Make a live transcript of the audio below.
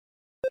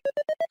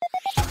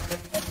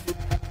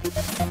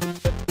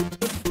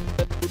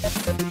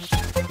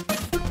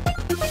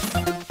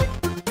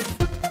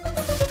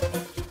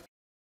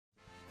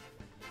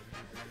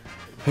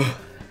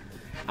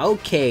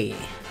Okay.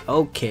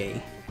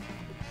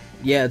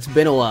 Yeah, it's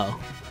been a while.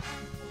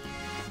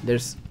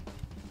 There's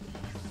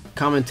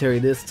commentary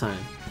this time.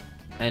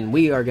 And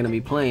we are gonna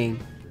be playing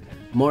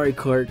Mario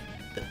Kart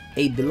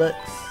 8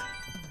 Deluxe.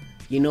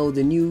 You know,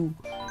 the new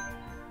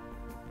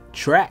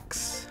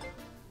tracks.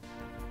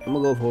 I'm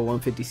gonna go for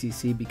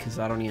 150cc because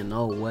I don't even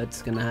know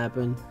what's gonna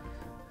happen.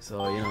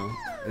 So, you know,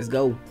 let's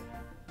go.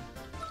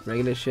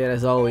 Regular shit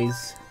as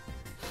always.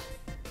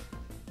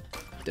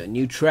 The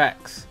new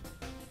tracks.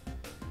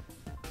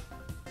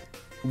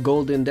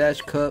 Golden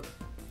Dash Cup,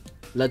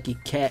 Lucky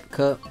Cat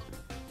Cup,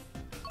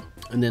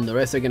 and then the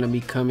rest are gonna be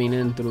coming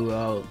in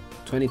throughout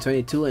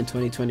 2022 and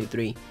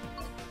 2023.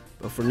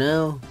 But for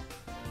now,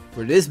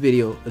 for this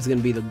video, it's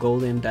gonna be the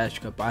Golden Dash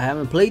Cup. I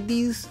haven't played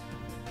these,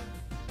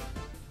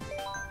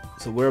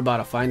 so we're about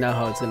to find out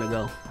how it's gonna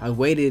go. I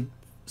waited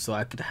so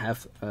I could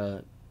have,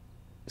 so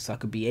I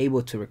could be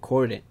able to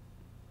record it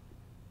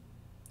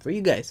for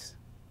you guys.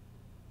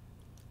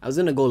 I was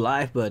gonna go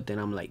live, but then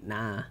I'm like,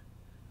 nah,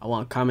 I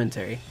want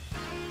commentary.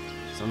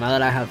 So now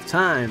that I have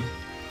time,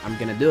 I'm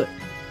gonna do it.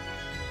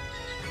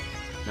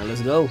 Now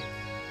let's go.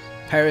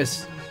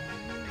 Paris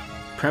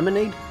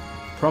Promenade?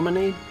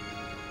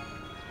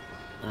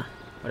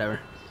 Whatever.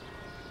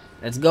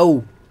 Let's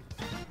go.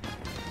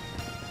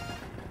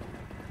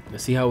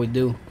 Let's see how we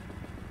do.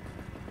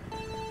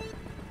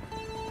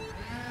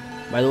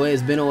 By the way,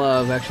 it's been a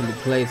while I've actually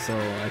played, so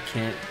I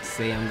can't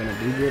say I'm gonna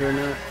do good or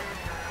not.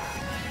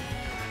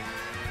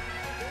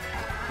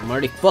 I'm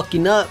already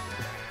fucking up.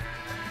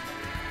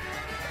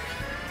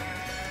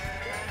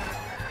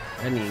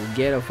 I didn't even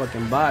get a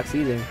fucking box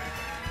either.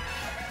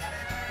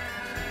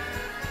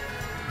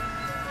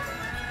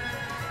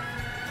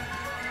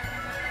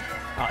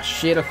 Oh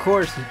shit, of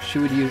course she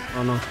would use.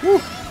 Oh no. Woo. I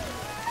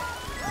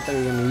thought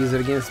you were gonna use it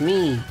against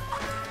me.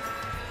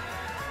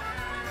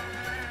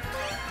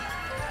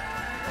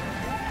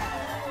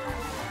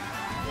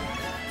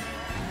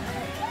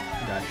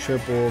 Got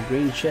triple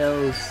green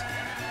shells.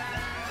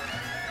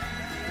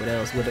 What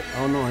else?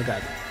 Oh no, I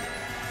got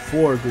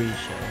 4 green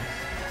shells.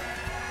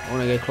 I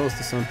want to get close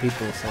to some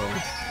people so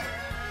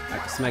I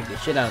can smack the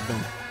shit out of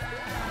them.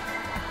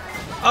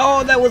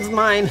 Oh, that was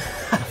mine.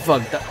 I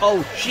fucked up.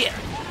 Oh shit.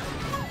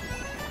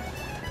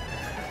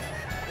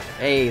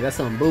 Hey, that's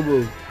some boo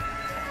boo.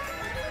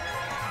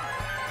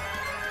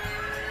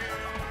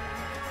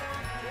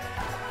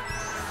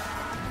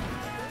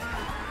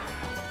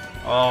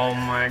 Oh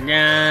my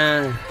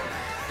god.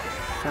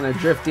 What kind of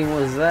drifting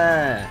was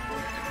that?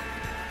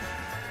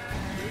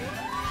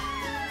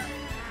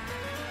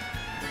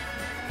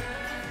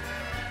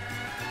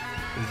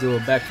 Let's do a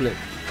backflip.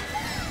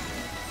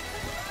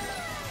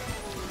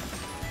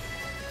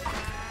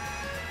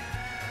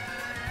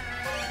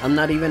 I'm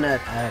not even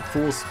at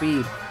full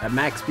speed, at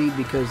max speed,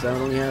 because I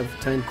only have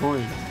 10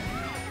 coins.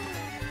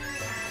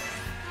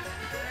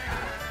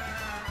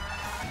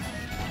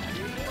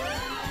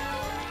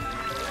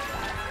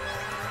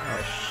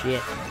 Oh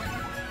shit.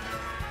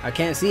 I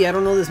can't see, I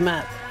don't know this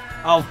map.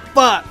 Oh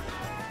fuck!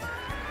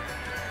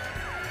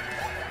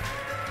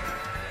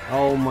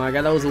 Oh my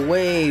god, that was a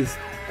waste.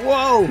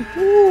 Whoa!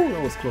 Woo,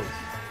 that was close.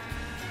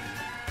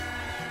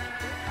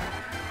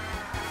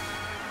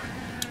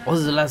 Oh,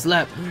 this is the last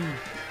lap.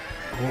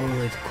 Oh,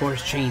 the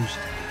course changed.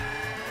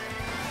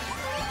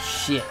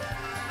 Shit.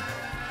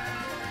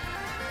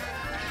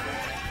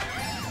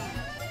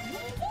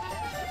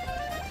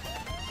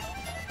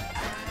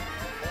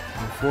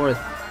 I'm 4th.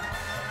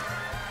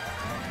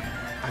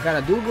 I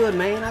gotta do good,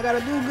 man. I gotta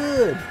do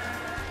good.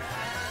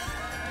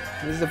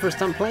 This is the first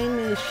time playing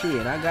this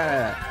shit. I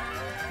gotta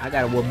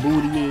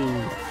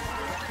wabootying.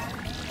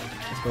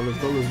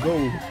 Let's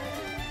go.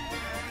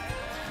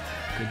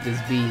 Could this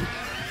be?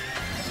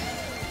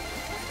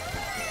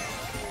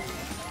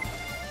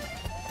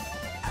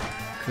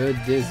 Could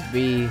this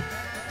be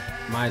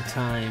my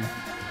time?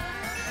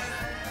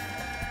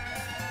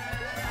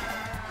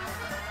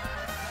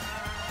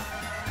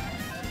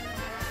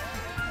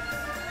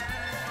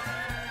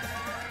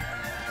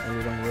 Where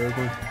we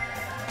going?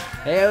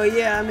 Hell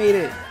yeah, I made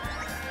it!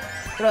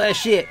 Throw that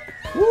shit!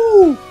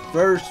 Woo!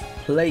 First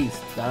place,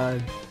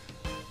 dog.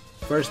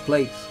 First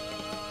place.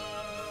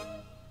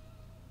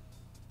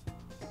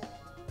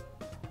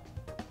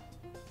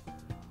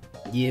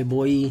 Yeah,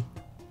 boy.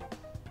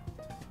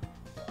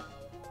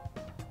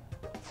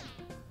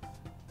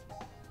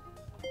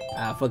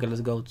 Ah, fuck it, let's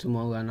go to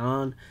more going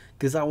on,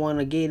 because I want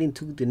to get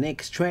into the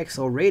next tracks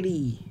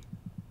already.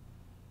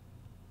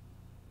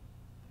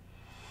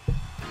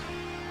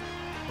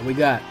 What we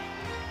got?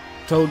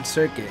 Toad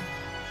Circuit.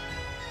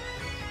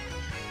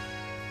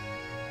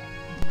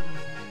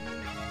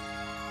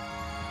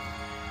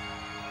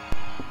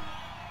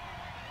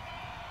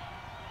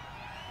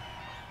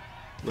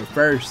 We're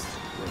first,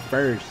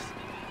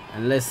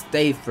 and let's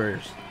stay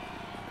first.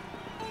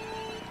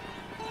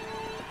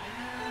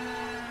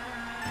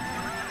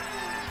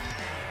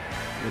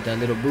 With that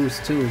little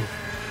boost too,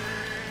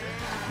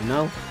 you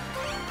know?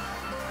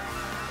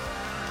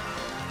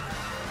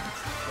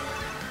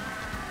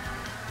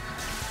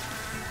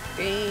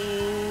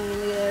 Dang,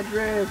 look at that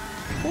drift.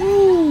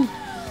 Woo!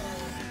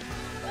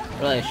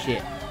 Look at that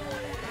shit.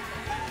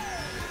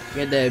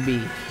 Get that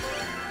B.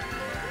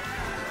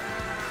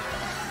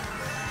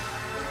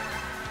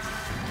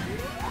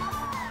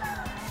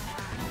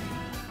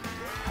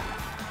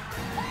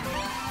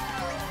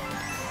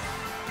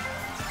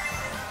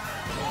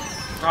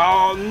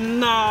 Oh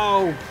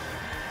no!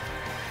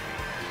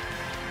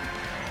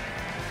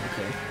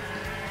 Okay.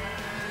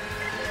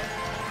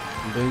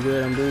 I'm doing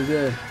good, I'm doing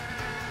good.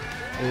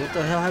 Hey, what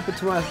the hell happened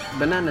to my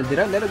banana? Did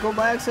I let it go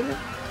by accident?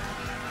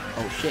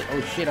 Oh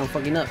shit, I'm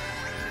fucking up.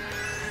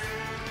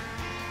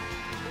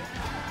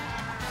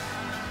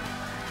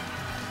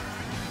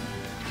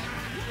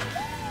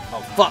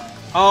 Oh fuck!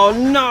 Oh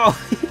no!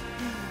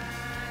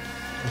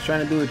 I was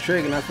trying to do a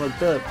trick and I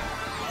fucked up.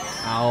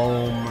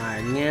 Oh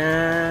my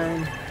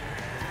god.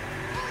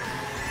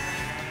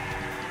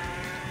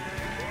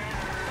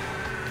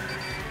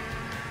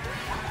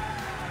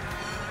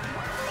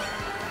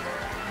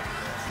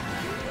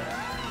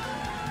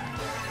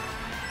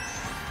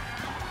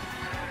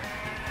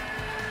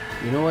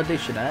 You know what they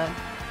should add?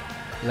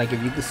 Like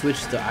if you could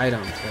switch the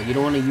items. Like you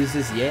don't want to use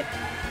this yet.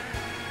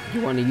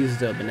 You want to use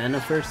the banana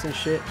first and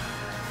shit.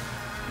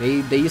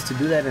 They used to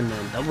do that in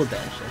Double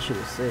Dash. That shit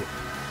was sick.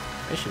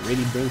 That shit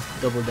really brings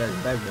Double Dash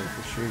back though,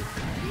 for sure.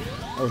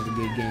 That was a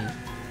good game.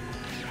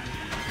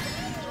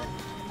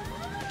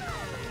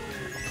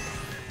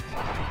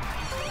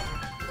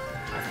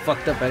 I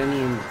fucked up. I didn't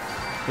even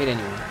hit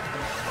anyone.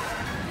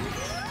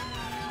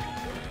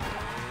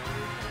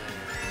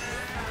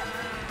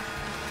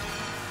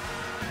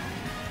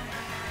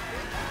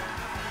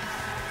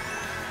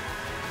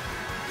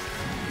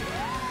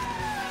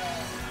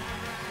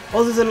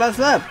 Oh, this is the last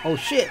lap. Oh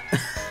shit.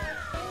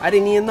 I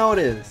didn't even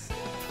notice.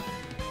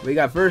 We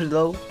got first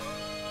though.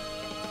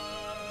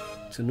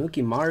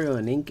 Tanuki Mario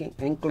and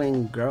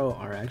Inkling Girl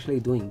are actually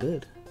doing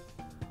good.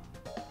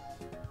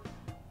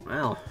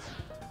 Wow.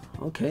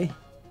 Okay.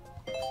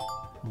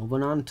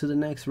 Moving on to the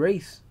next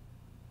race.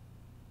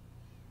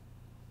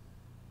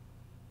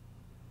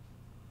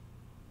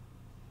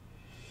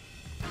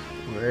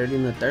 We're already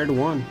in the third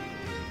one.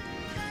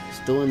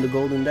 Still in the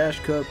Golden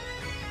Dash Cup.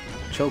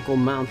 Choco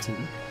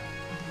Mountain.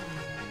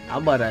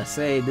 I'm about to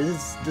say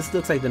this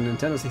looks like the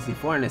Nintendo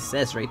 64 and it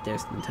says right there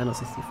it's Nintendo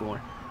 64.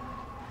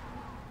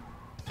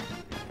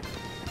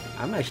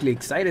 I'm actually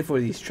excited for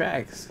these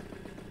tracks.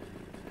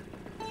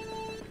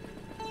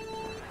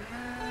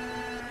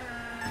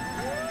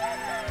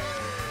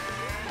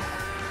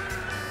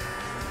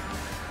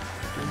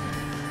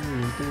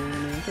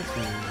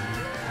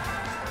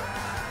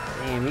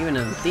 Damn, even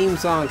the theme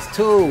songs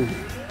too.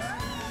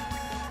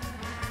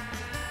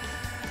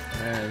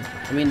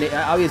 I mean,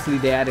 obviously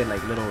they added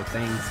like little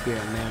things here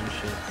and there and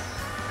shit,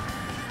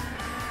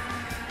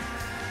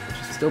 which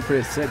is still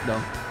pretty sick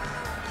though.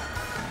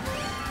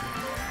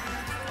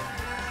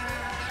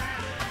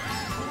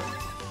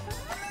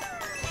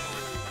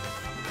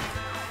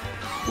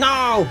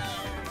 No!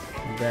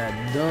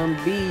 That dumb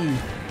bee.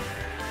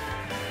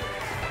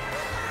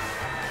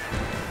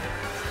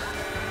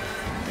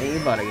 Hey,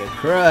 you about to get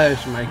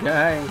crushed, my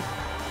guy.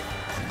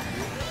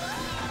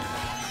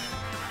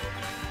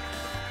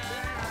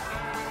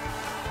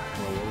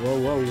 Whoa,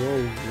 whoa, whoa,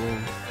 whoa.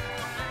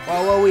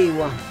 Whoa, whoa, wee,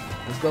 whoa.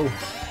 Let's go.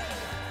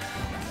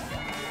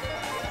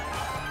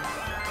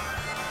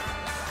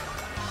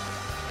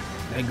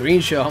 That green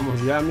shell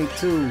almost got me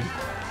too.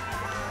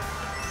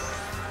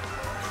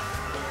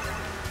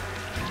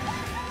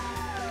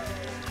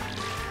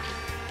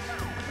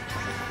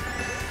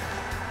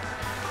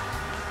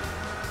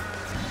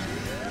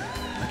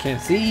 I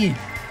can't see.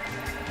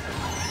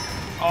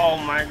 Oh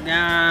my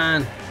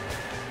god.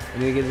 I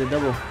need to get the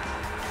double.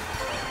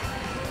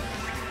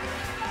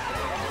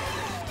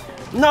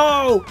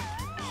 No!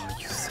 Oh,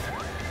 you son of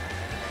a...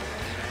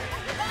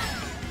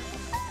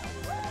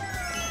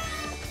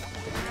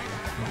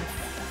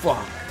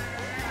 Fuck.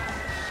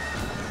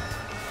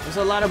 There's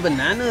a lot of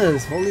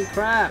bananas. Holy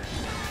crap.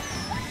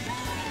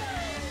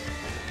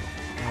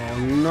 Oh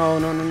no,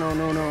 no, no, no,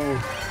 no, no.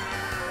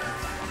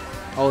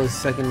 Oh, it's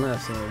second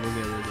left, so we're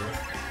good, we're good.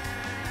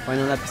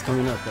 Final lap is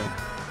coming up though.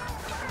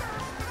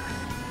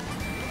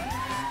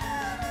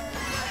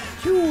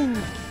 Choo!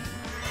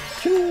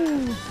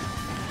 Choo!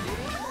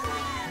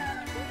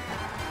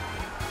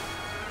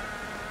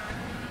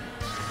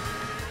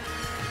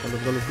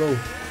 Let's go, let's go.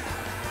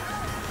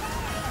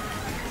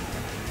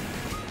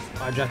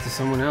 Oh, I dropped to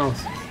someone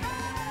else.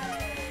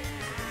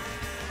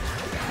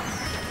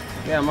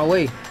 Get out of my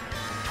way.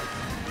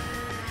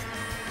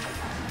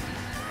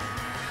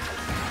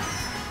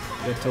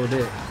 Get told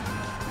it.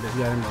 Just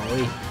got in my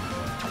way.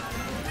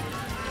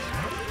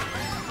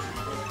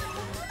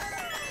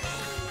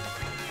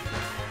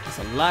 There's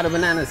a lot of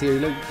bananas here.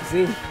 Look,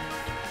 see?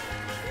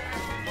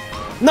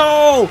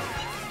 No!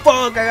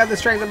 Fuck! I got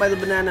distracted by the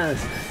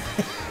bananas.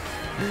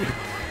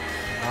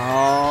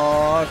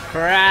 Oh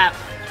crap!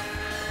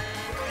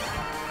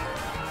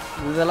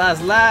 This is the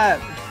last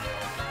lap.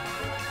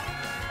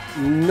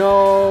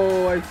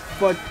 No, I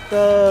fucked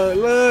up.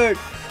 Look.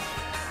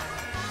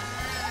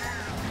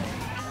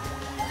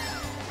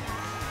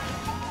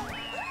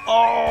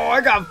 Oh, I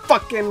got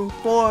fucking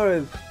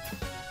fourth.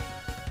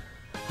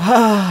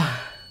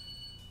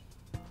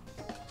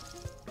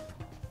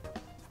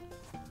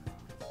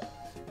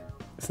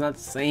 It's not the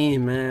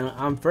same, man.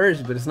 I'm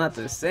first, but it's not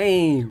the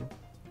same.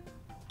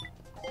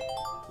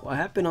 What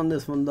happened on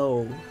this one,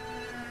 though?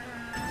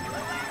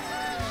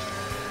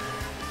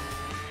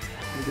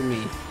 Look at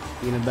me,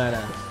 being a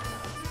badass.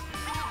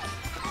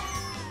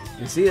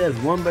 You see, there's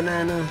one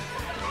banana.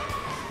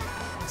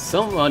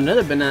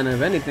 Another banana,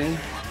 if anything.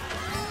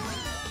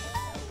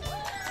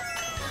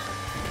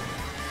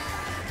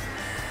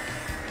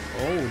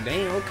 Oh,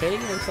 dang, okay.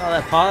 I saw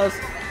that pause.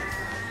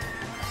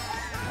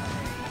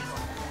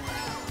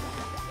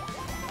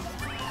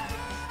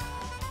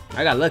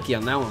 I got lucky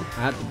on that one.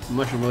 I had the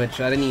mushroom,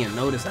 which I didn't even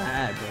notice I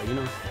had, but you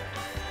know.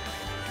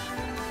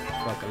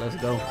 Fuck it, let's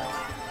go.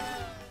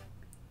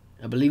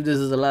 I believe this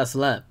is the last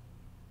lap.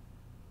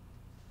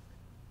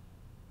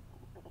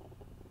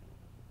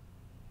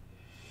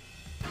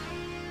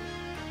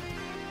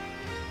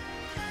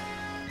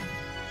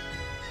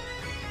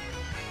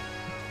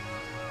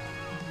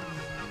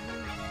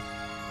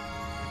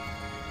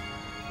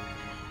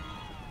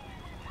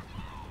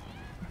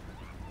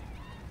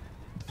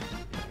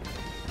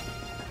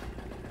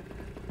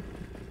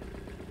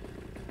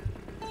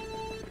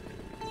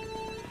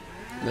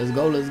 Let's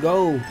go, let's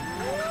go.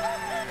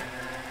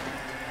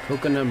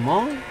 Coconut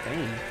Mall?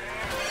 Dang.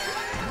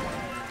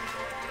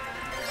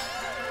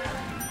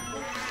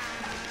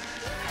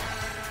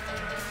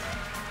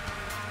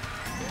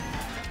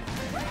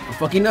 I'm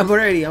fucking up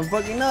already. I'm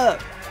fucking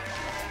up.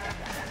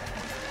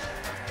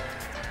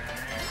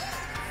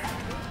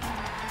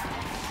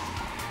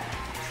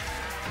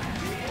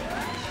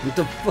 What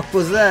the fuck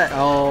was that?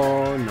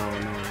 Oh, no,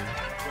 no.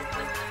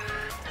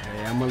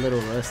 Hey, I'm a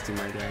little rusty,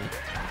 my guy.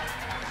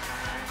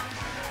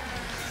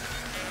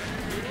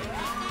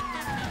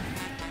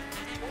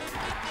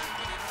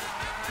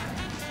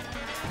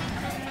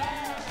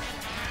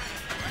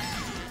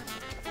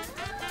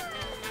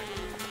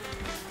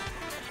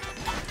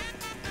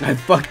 I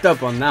fucked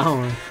up on that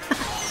one.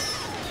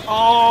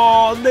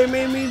 Oh, they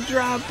made me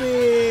drop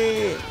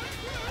it.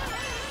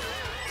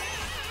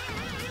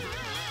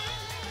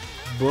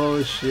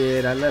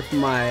 Bullshit. I left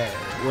my,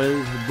 what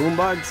is the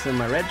boombox and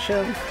my red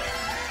shell?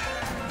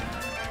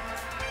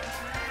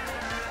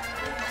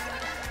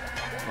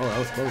 Oh, that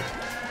was close.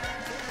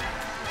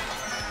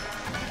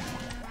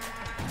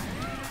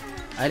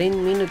 I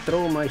didn't mean to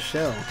throw my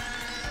shell.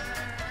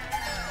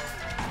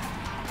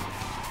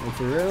 Oh,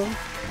 for real?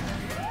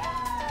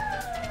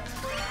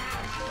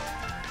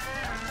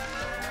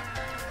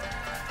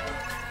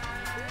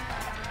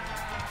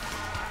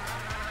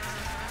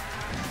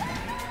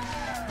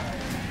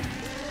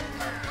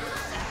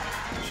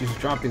 She's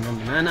dropping them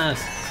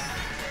bananas.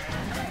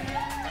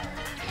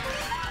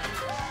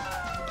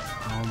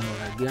 Oh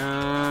my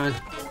god.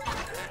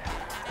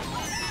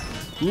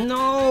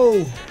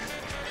 No!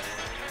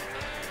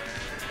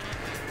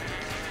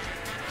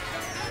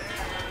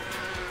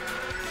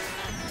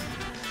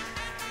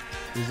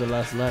 This is the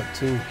last lap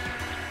too.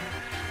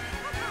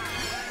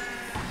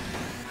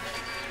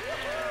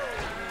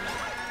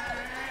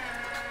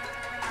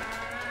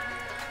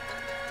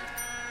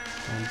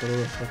 Don't throw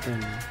the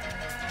fucking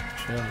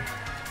shell.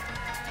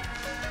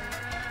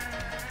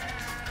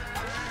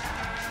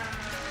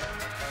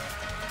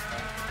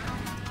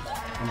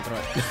 I'm gonna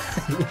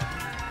throw it.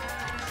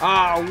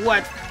 Ah,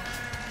 what?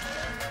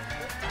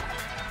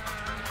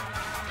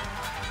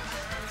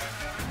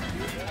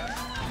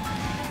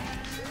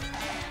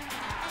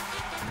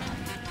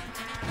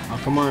 Oh,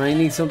 come on, I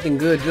need something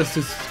good just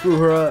to screw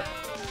her up.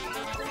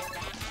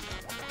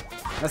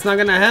 That's not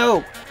gonna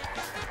help.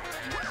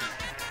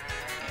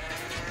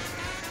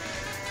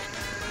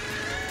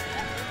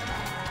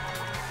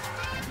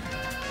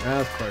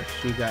 Of course,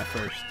 she got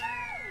first.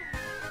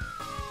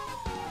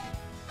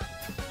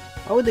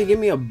 Why would they give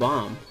me a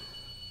bomb?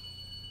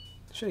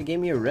 Should have gave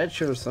me a red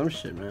shirt or some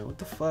shit, man. What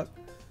the fuck?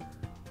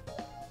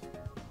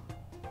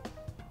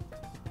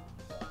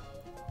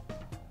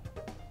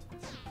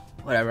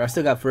 Whatever, I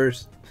still got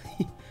first.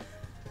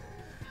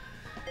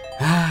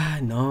 Ah,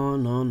 no,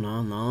 no,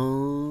 no,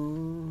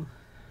 no.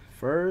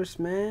 First,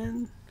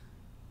 man.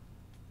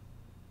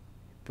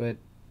 But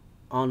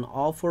on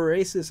all 4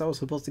 races, I was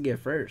supposed to get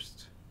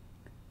first.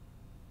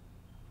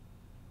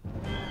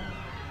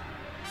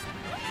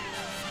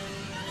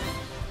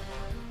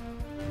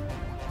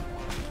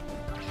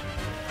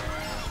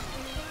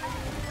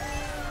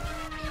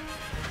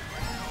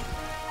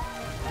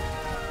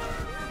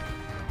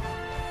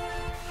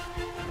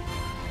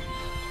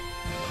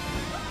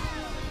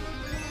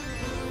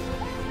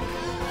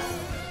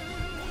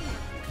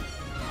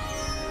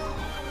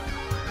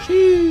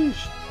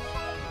 Sheesh.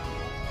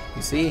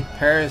 You see,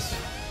 Paris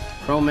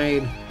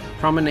Promenade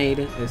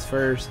is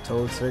first,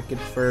 Toad Circuit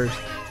first,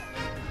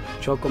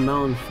 Choco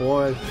Mountain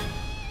fourth,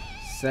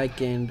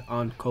 second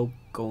on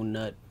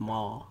Coconut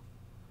Mall.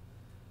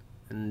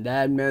 And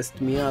that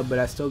messed me up, but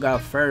I still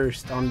got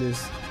first on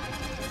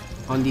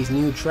these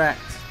new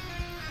tracks.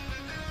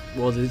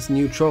 Well, this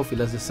new trophy,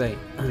 let's just say.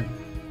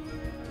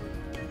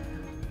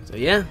 So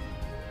yeah,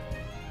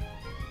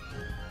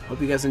 hope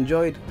you guys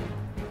enjoyed.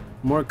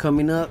 More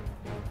coming up.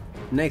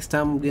 Next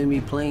time I'm gonna be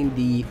playing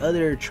the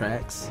other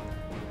tracks,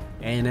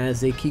 and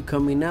as they keep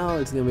coming out,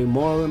 it's gonna be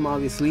more of them,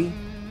 obviously.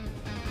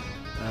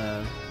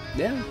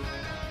 Yeah.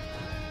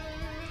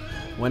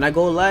 When I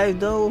go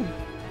live, though,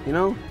 you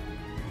know,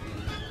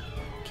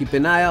 keep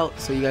an eye out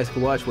so you guys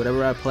can watch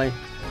whatever I play.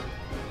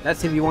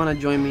 That's if you want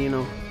to join me, you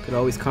know, could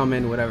always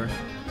comment, whatever.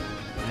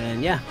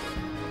 And yeah,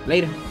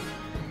 later.